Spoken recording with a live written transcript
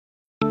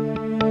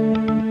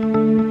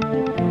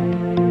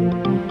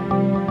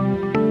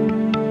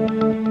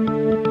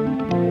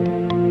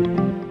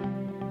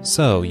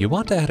So, you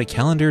want to add a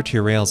calendar to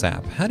your Rails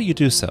app. How do you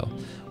do so?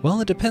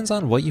 Well, it depends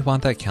on what you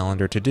want that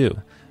calendar to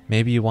do.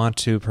 Maybe you want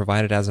to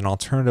provide it as an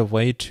alternative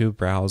way to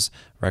browse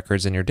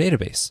records in your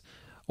database.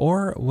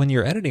 Or when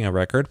you're editing a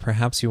record,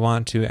 perhaps you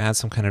want to add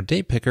some kind of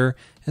date picker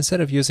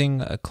instead of using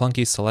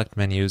clunky select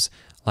menus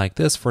like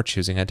this for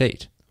choosing a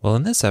date. Well,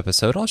 in this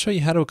episode, I'll show you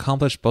how to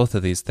accomplish both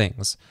of these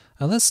things.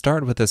 Let's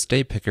start with this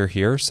date picker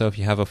here. So if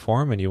you have a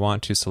form and you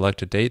want to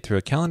select a date through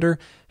a calendar,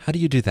 how do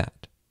you do that?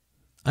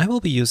 I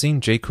will be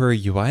using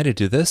jQuery UI to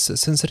do this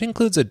since it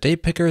includes a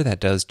date picker that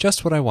does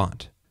just what I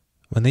want.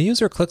 When the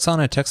user clicks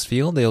on a text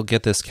field, they'll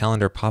get this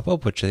calendar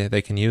pop-up which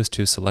they can use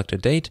to select a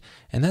date,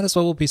 and that is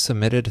what will be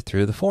submitted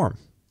through the form.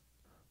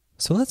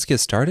 So let's get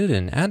started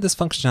and add this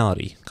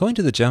functionality. Going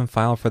to the gem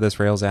file for this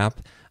Rails app,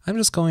 I'm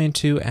just going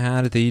to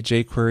add the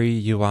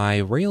jQuery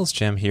UI Rails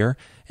gem here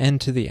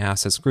into the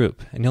assets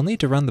group, and you'll need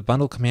to run the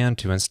bundle command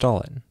to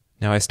install it.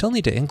 Now I still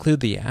need to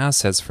include the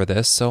assets for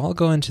this, so I'll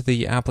go into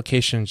the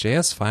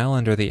application.js file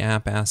under the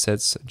app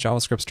assets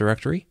JavaScript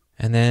directory.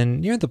 And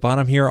then near the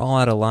bottom here, I'll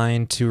add a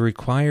line to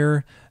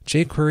require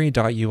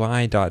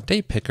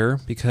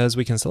jQuery.ui.datePicker because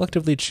we can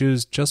selectively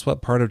choose just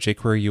what part of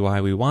jQuery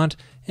UI we want.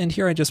 And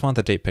here I just want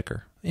the date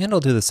picker. And I'll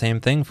do the same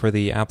thing for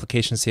the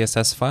application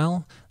CSS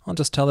file. I'll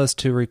just tell this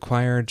to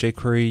require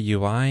jQuery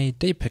UI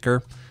date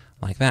picker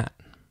like that.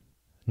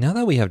 Now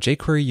that we have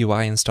jQuery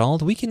UI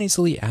installed, we can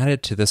easily add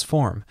it to this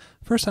form.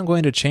 First, I'm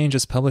going to change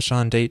this publish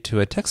on date to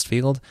a text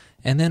field,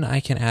 and then I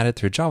can add it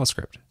through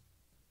JavaScript.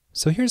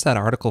 So here's that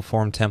article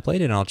form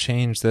template, and I'll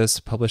change this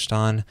published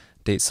on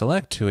date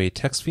select to a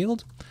text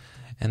field.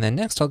 And then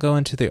next I'll go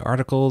into the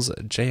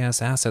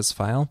articles.js assets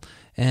file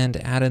and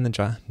add in the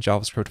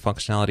JavaScript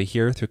functionality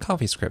here through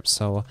CoffeeScript.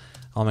 So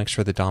I'll make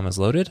sure the DOM is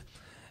loaded.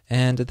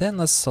 And then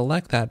let's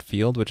select that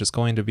field, which is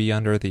going to be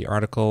under the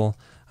article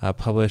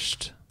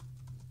published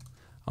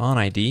on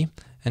ID,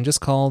 and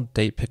just call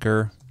date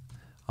picker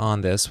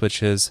on this,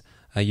 which is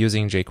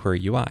using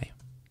jQuery UI.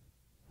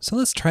 So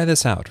let's try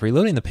this out.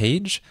 Reloading the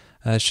page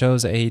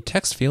shows a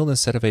text field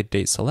instead of a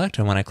date select,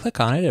 and when I click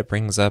on it, it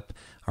brings up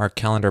our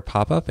calendar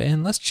pop-up,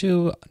 and let's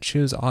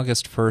choose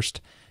August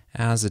 1st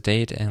as a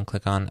date and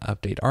click on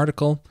Update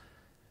Article.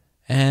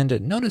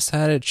 And notice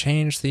that it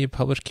changed the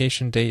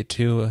publication date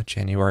to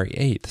January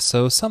 8th,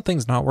 so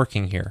something's not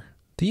working here.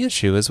 The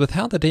issue is with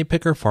how the date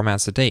picker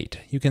formats the date.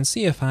 You can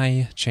see if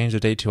I change the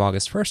date to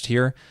August 1st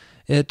here,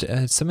 it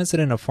submits it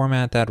in a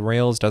format that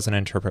Rails doesn't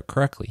interpret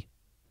correctly.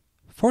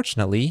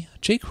 Fortunately,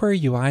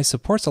 jQuery UI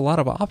supports a lot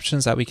of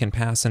options that we can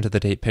pass into the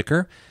date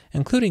picker,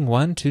 including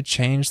one to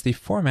change the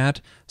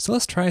format, so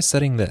let's try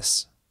setting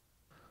this.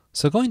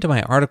 So going to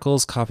my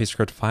articles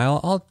CoffeeScript file,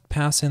 I'll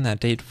pass in that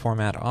date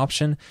format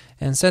option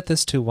and set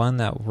this to one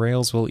that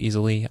Rails will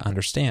easily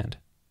understand.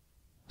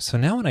 So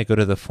now when I go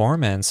to the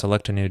form and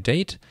select a new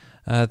date,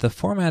 the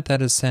format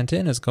that is sent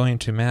in is going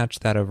to match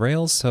that of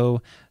Rails,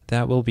 so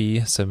that will be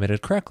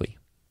submitted correctly.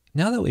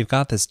 Now that we've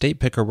got this date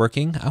picker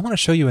working, I want to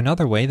show you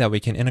another way that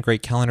we can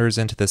integrate calendars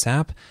into this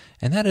app,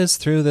 and that is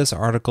through this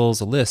articles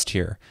list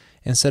here.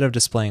 Instead of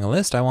displaying a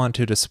list, I want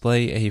to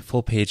display a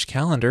full-page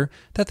calendar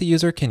that the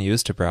user can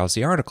use to browse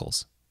the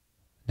articles.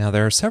 Now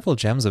there are several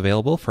gems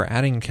available for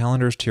adding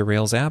calendars to your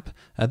Rails app.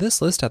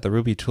 This list at the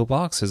Ruby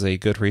Toolbox is a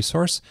good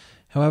resource.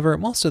 However,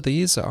 most of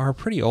these are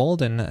pretty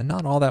old and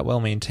not all that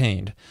well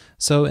maintained.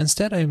 So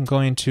instead, I'm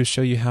going to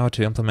show you how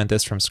to implement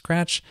this from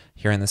scratch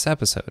here in this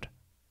episode.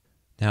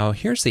 Now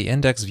here's the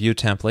index view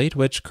template,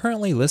 which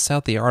currently lists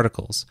out the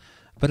articles.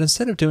 But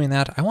instead of doing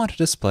that, I want to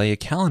display a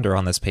calendar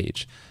on this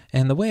page.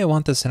 And the way I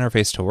want this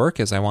interface to work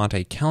is I want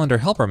a calendar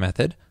helper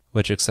method,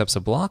 which accepts a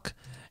block,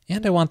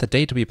 and I want the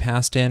date to be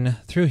passed in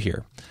through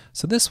here.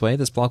 So this way,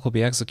 this block will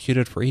be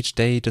executed for each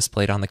day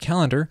displayed on the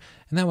calendar,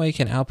 and that way I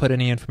can output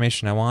any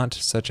information I want,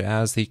 such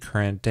as the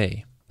current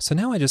day. So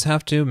now I just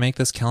have to make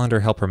this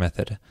calendar helper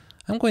method.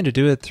 I'm going to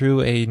do it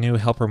through a new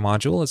helper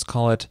module. Let's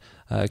call it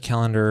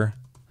calendar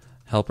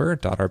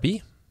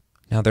helper.rb.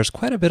 Now there's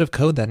quite a bit of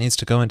code that needs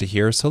to go into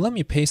here, so let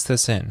me paste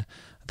this in.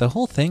 The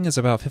whole thing is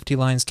about 50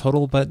 lines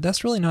total, but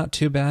that's really not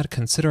too bad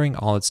considering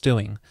all it's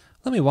doing.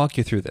 Let me walk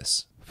you through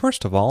this.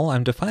 First of all,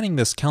 I'm defining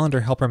this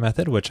calendar helper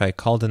method, which I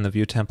called in the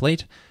view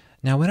template.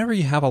 Now whenever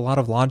you have a lot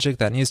of logic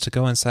that needs to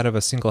go inside of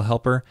a single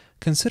helper,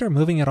 consider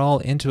moving it all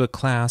into a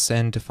class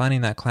and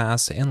defining that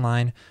class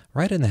inline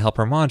right in the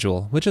helper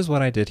module, which is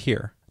what I did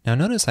here. Now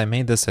notice I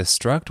made this a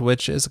struct,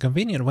 which is a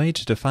convenient way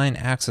to define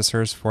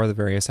accessors for the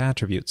various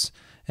attributes.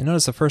 And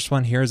notice the first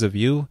one here is a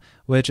view,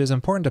 which is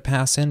important to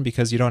pass in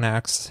because you don't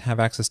have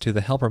access to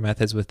the helper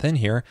methods within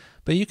here,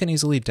 but you can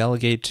easily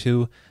delegate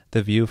to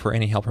the view for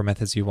any helper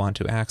methods you want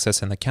to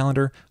access in the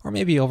calendar, or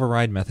maybe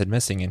override method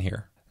missing in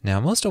here. Now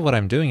most of what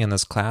I'm doing in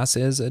this class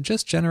is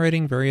just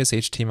generating various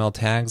HTML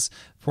tags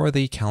for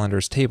the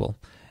calendars table.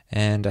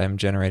 And I'm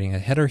generating a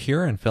header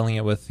here and filling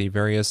it with the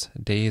various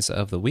days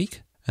of the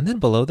week. And then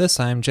below this,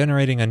 I'm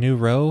generating a new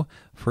row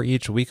for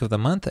each week of the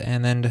month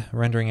and then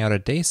rendering out a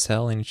day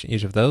cell in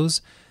each of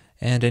those.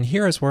 And in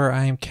here is where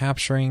I'm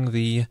capturing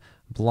the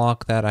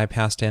block that I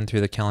passed in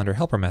through the calendar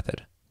helper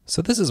method.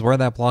 So this is where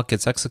that block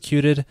gets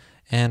executed,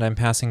 and I'm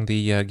passing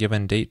the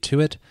given date to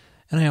it.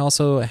 And I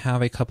also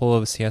have a couple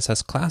of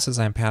CSS classes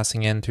I'm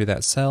passing in through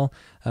that cell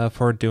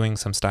for doing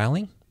some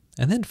styling.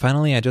 And then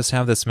finally, I just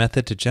have this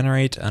method to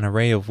generate an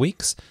array of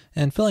weeks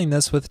and filling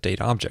this with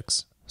date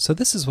objects. So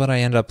this is what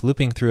I end up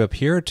looping through up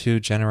here to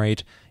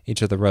generate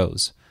each of the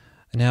rows.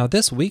 Now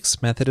this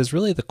weeks method is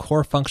really the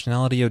core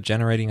functionality of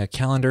generating a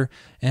calendar,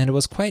 and it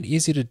was quite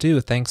easy to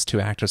do thanks to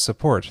active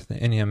support.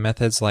 Any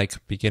methods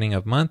like beginning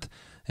of month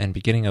and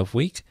beginning of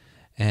week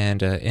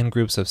and in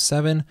groups of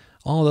 7,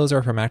 all of those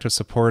are from active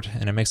support,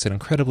 and it makes it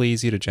incredibly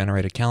easy to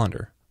generate a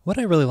calendar. What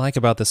I really like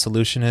about this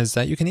solution is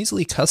that you can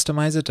easily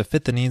customize it to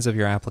fit the needs of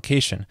your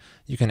application.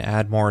 You can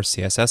add more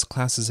CSS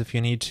classes if you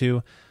need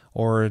to,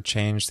 or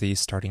change the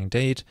starting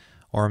date,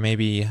 or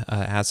maybe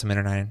add some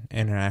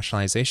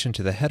internationalization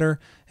to the header,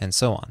 and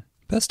so on.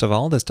 Best of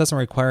all, this doesn't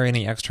require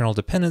any external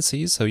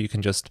dependencies, so you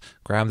can just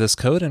grab this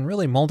code and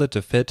really mold it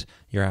to fit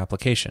your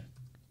application.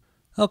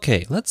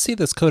 Okay, let's see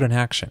this code in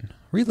action.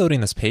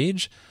 Reloading this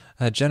page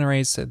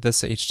generates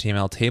this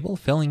HTML table,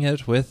 filling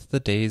it with the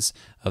days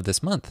of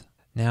this month.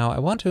 Now, I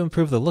want to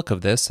improve the look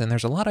of this, and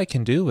there's a lot I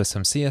can do with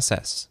some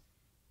CSS.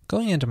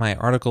 Going into my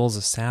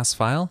articles Sass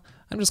file,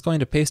 I'm just going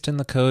to paste in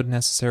the code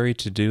necessary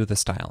to do the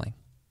styling.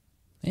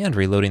 And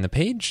reloading the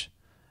page,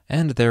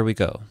 and there we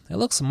go. It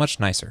looks much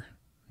nicer.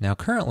 Now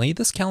currently,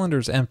 this calendar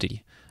is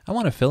empty. I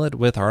want to fill it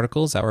with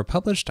articles that were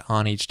published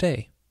on each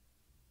day.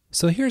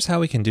 So here's how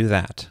we can do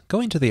that.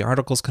 Going to the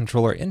articles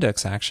controller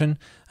index action,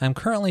 I'm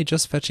currently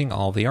just fetching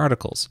all the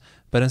articles,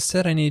 but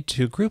instead I need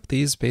to group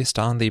these based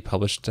on the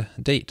published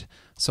date.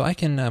 So I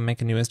can make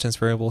a new instance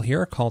variable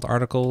here called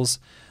articles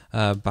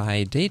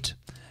by date,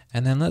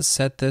 and then let's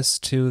set this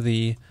to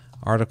the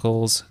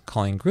articles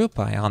calling group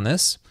by on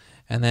this,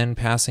 and then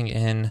passing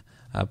in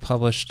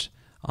published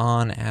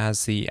on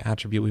as the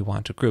attribute we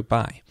want to group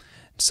by.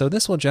 So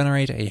this will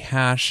generate a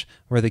hash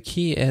where the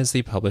key is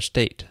the published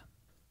date.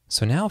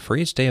 So now for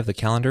each day of the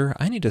calendar,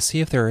 I need to see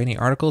if there are any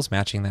articles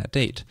matching that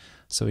date.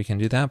 So we can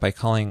do that by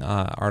calling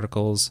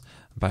articles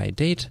by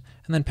date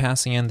and then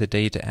passing in the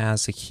date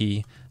as the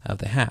key of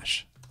the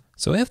hash.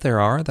 So if there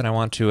are, then I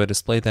want to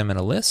display them in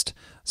a list.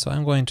 So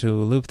I'm going to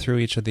loop through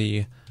each of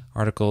the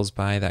articles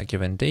by that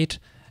given date,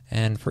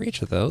 and for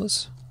each of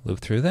those, loop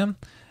through them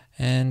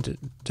and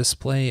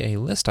display a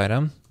list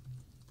item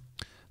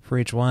for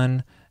each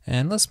one.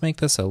 And let's make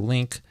this a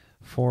link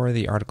for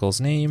the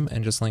article's name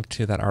and just link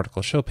to that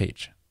article show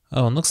page.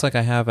 Oh, and looks like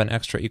I have an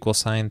extra equal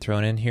sign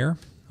thrown in here.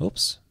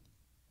 Oops.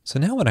 So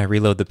now when I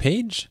reload the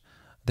page,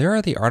 there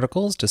are the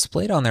articles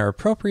displayed on their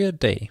appropriate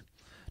day.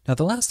 Now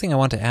the last thing I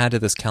want to add to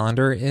this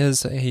calendar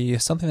is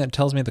something that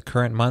tells me the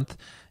current month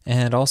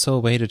and also a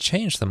way to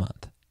change the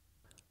month.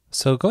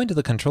 So going to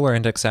the controller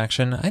index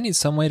action, I need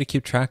some way to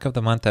keep track of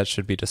the month that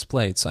should be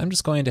displayed. So I'm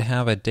just going to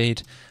have a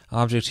date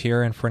object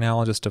here, and for now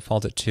I'll just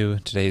default it to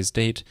today's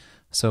date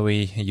so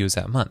we use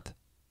that month.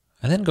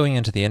 And then going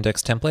into the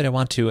index template, I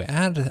want to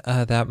add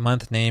that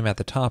month name at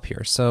the top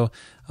here. So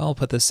I'll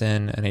put this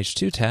in an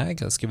H2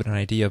 tag. Let's give it an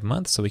ID of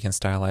month so we can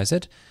stylize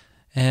it.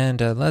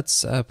 And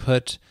let's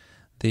put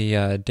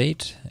the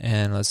date,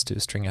 and let's do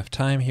string f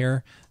time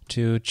here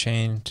to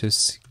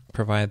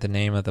provide the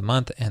name of the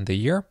month and the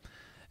year.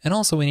 And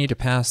also we need to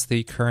pass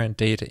the current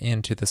date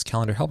into this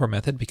calendar helper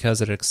method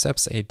because it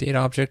accepts a date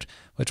object,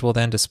 which will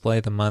then display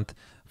the month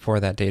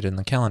for that date in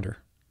the calendar.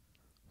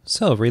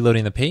 So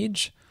reloading the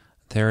page,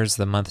 there's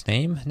the month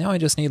name. Now I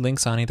just need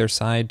links on either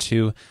side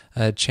to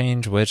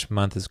change which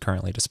month is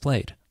currently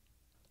displayed.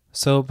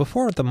 So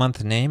before the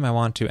month name, I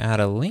want to add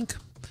a link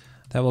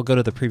that will go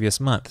to the previous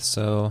month.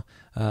 So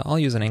I'll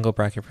use an angle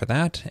bracket for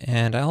that,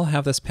 and I'll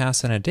have this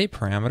pass in a date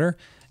parameter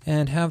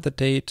and have the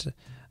date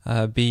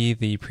be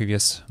the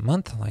previous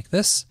month like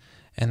this,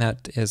 and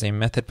that is a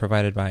method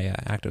provided by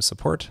active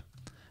support.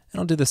 And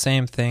I'll do the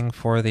same thing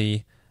for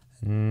the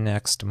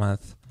next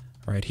month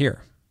right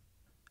here.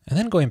 And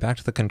then going back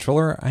to the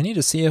controller, I need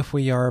to see if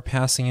we are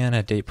passing in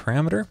a date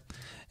parameter,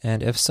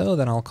 and if so,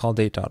 then I'll call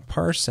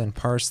date.parse and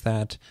parse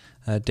that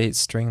date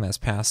string that's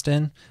passed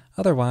in.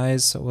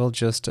 Otherwise, we'll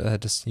just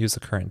use the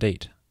current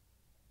date.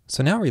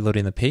 So now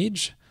reloading the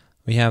page,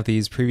 we have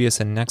these previous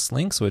and next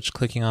links, which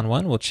clicking on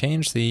one will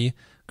change the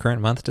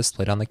current month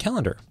displayed on the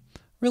calendar.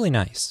 Really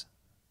nice.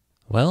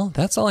 Well,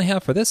 that's all I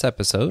have for this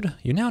episode.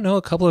 You now know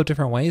a couple of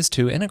different ways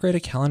to integrate a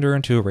calendar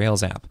into a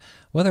Rails app,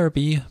 whether it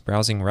be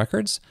browsing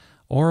records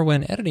or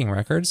when editing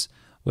records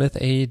with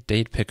a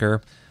date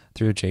picker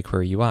through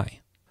jQuery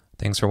UI.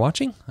 Thanks for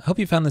watching. I hope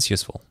you found this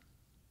useful.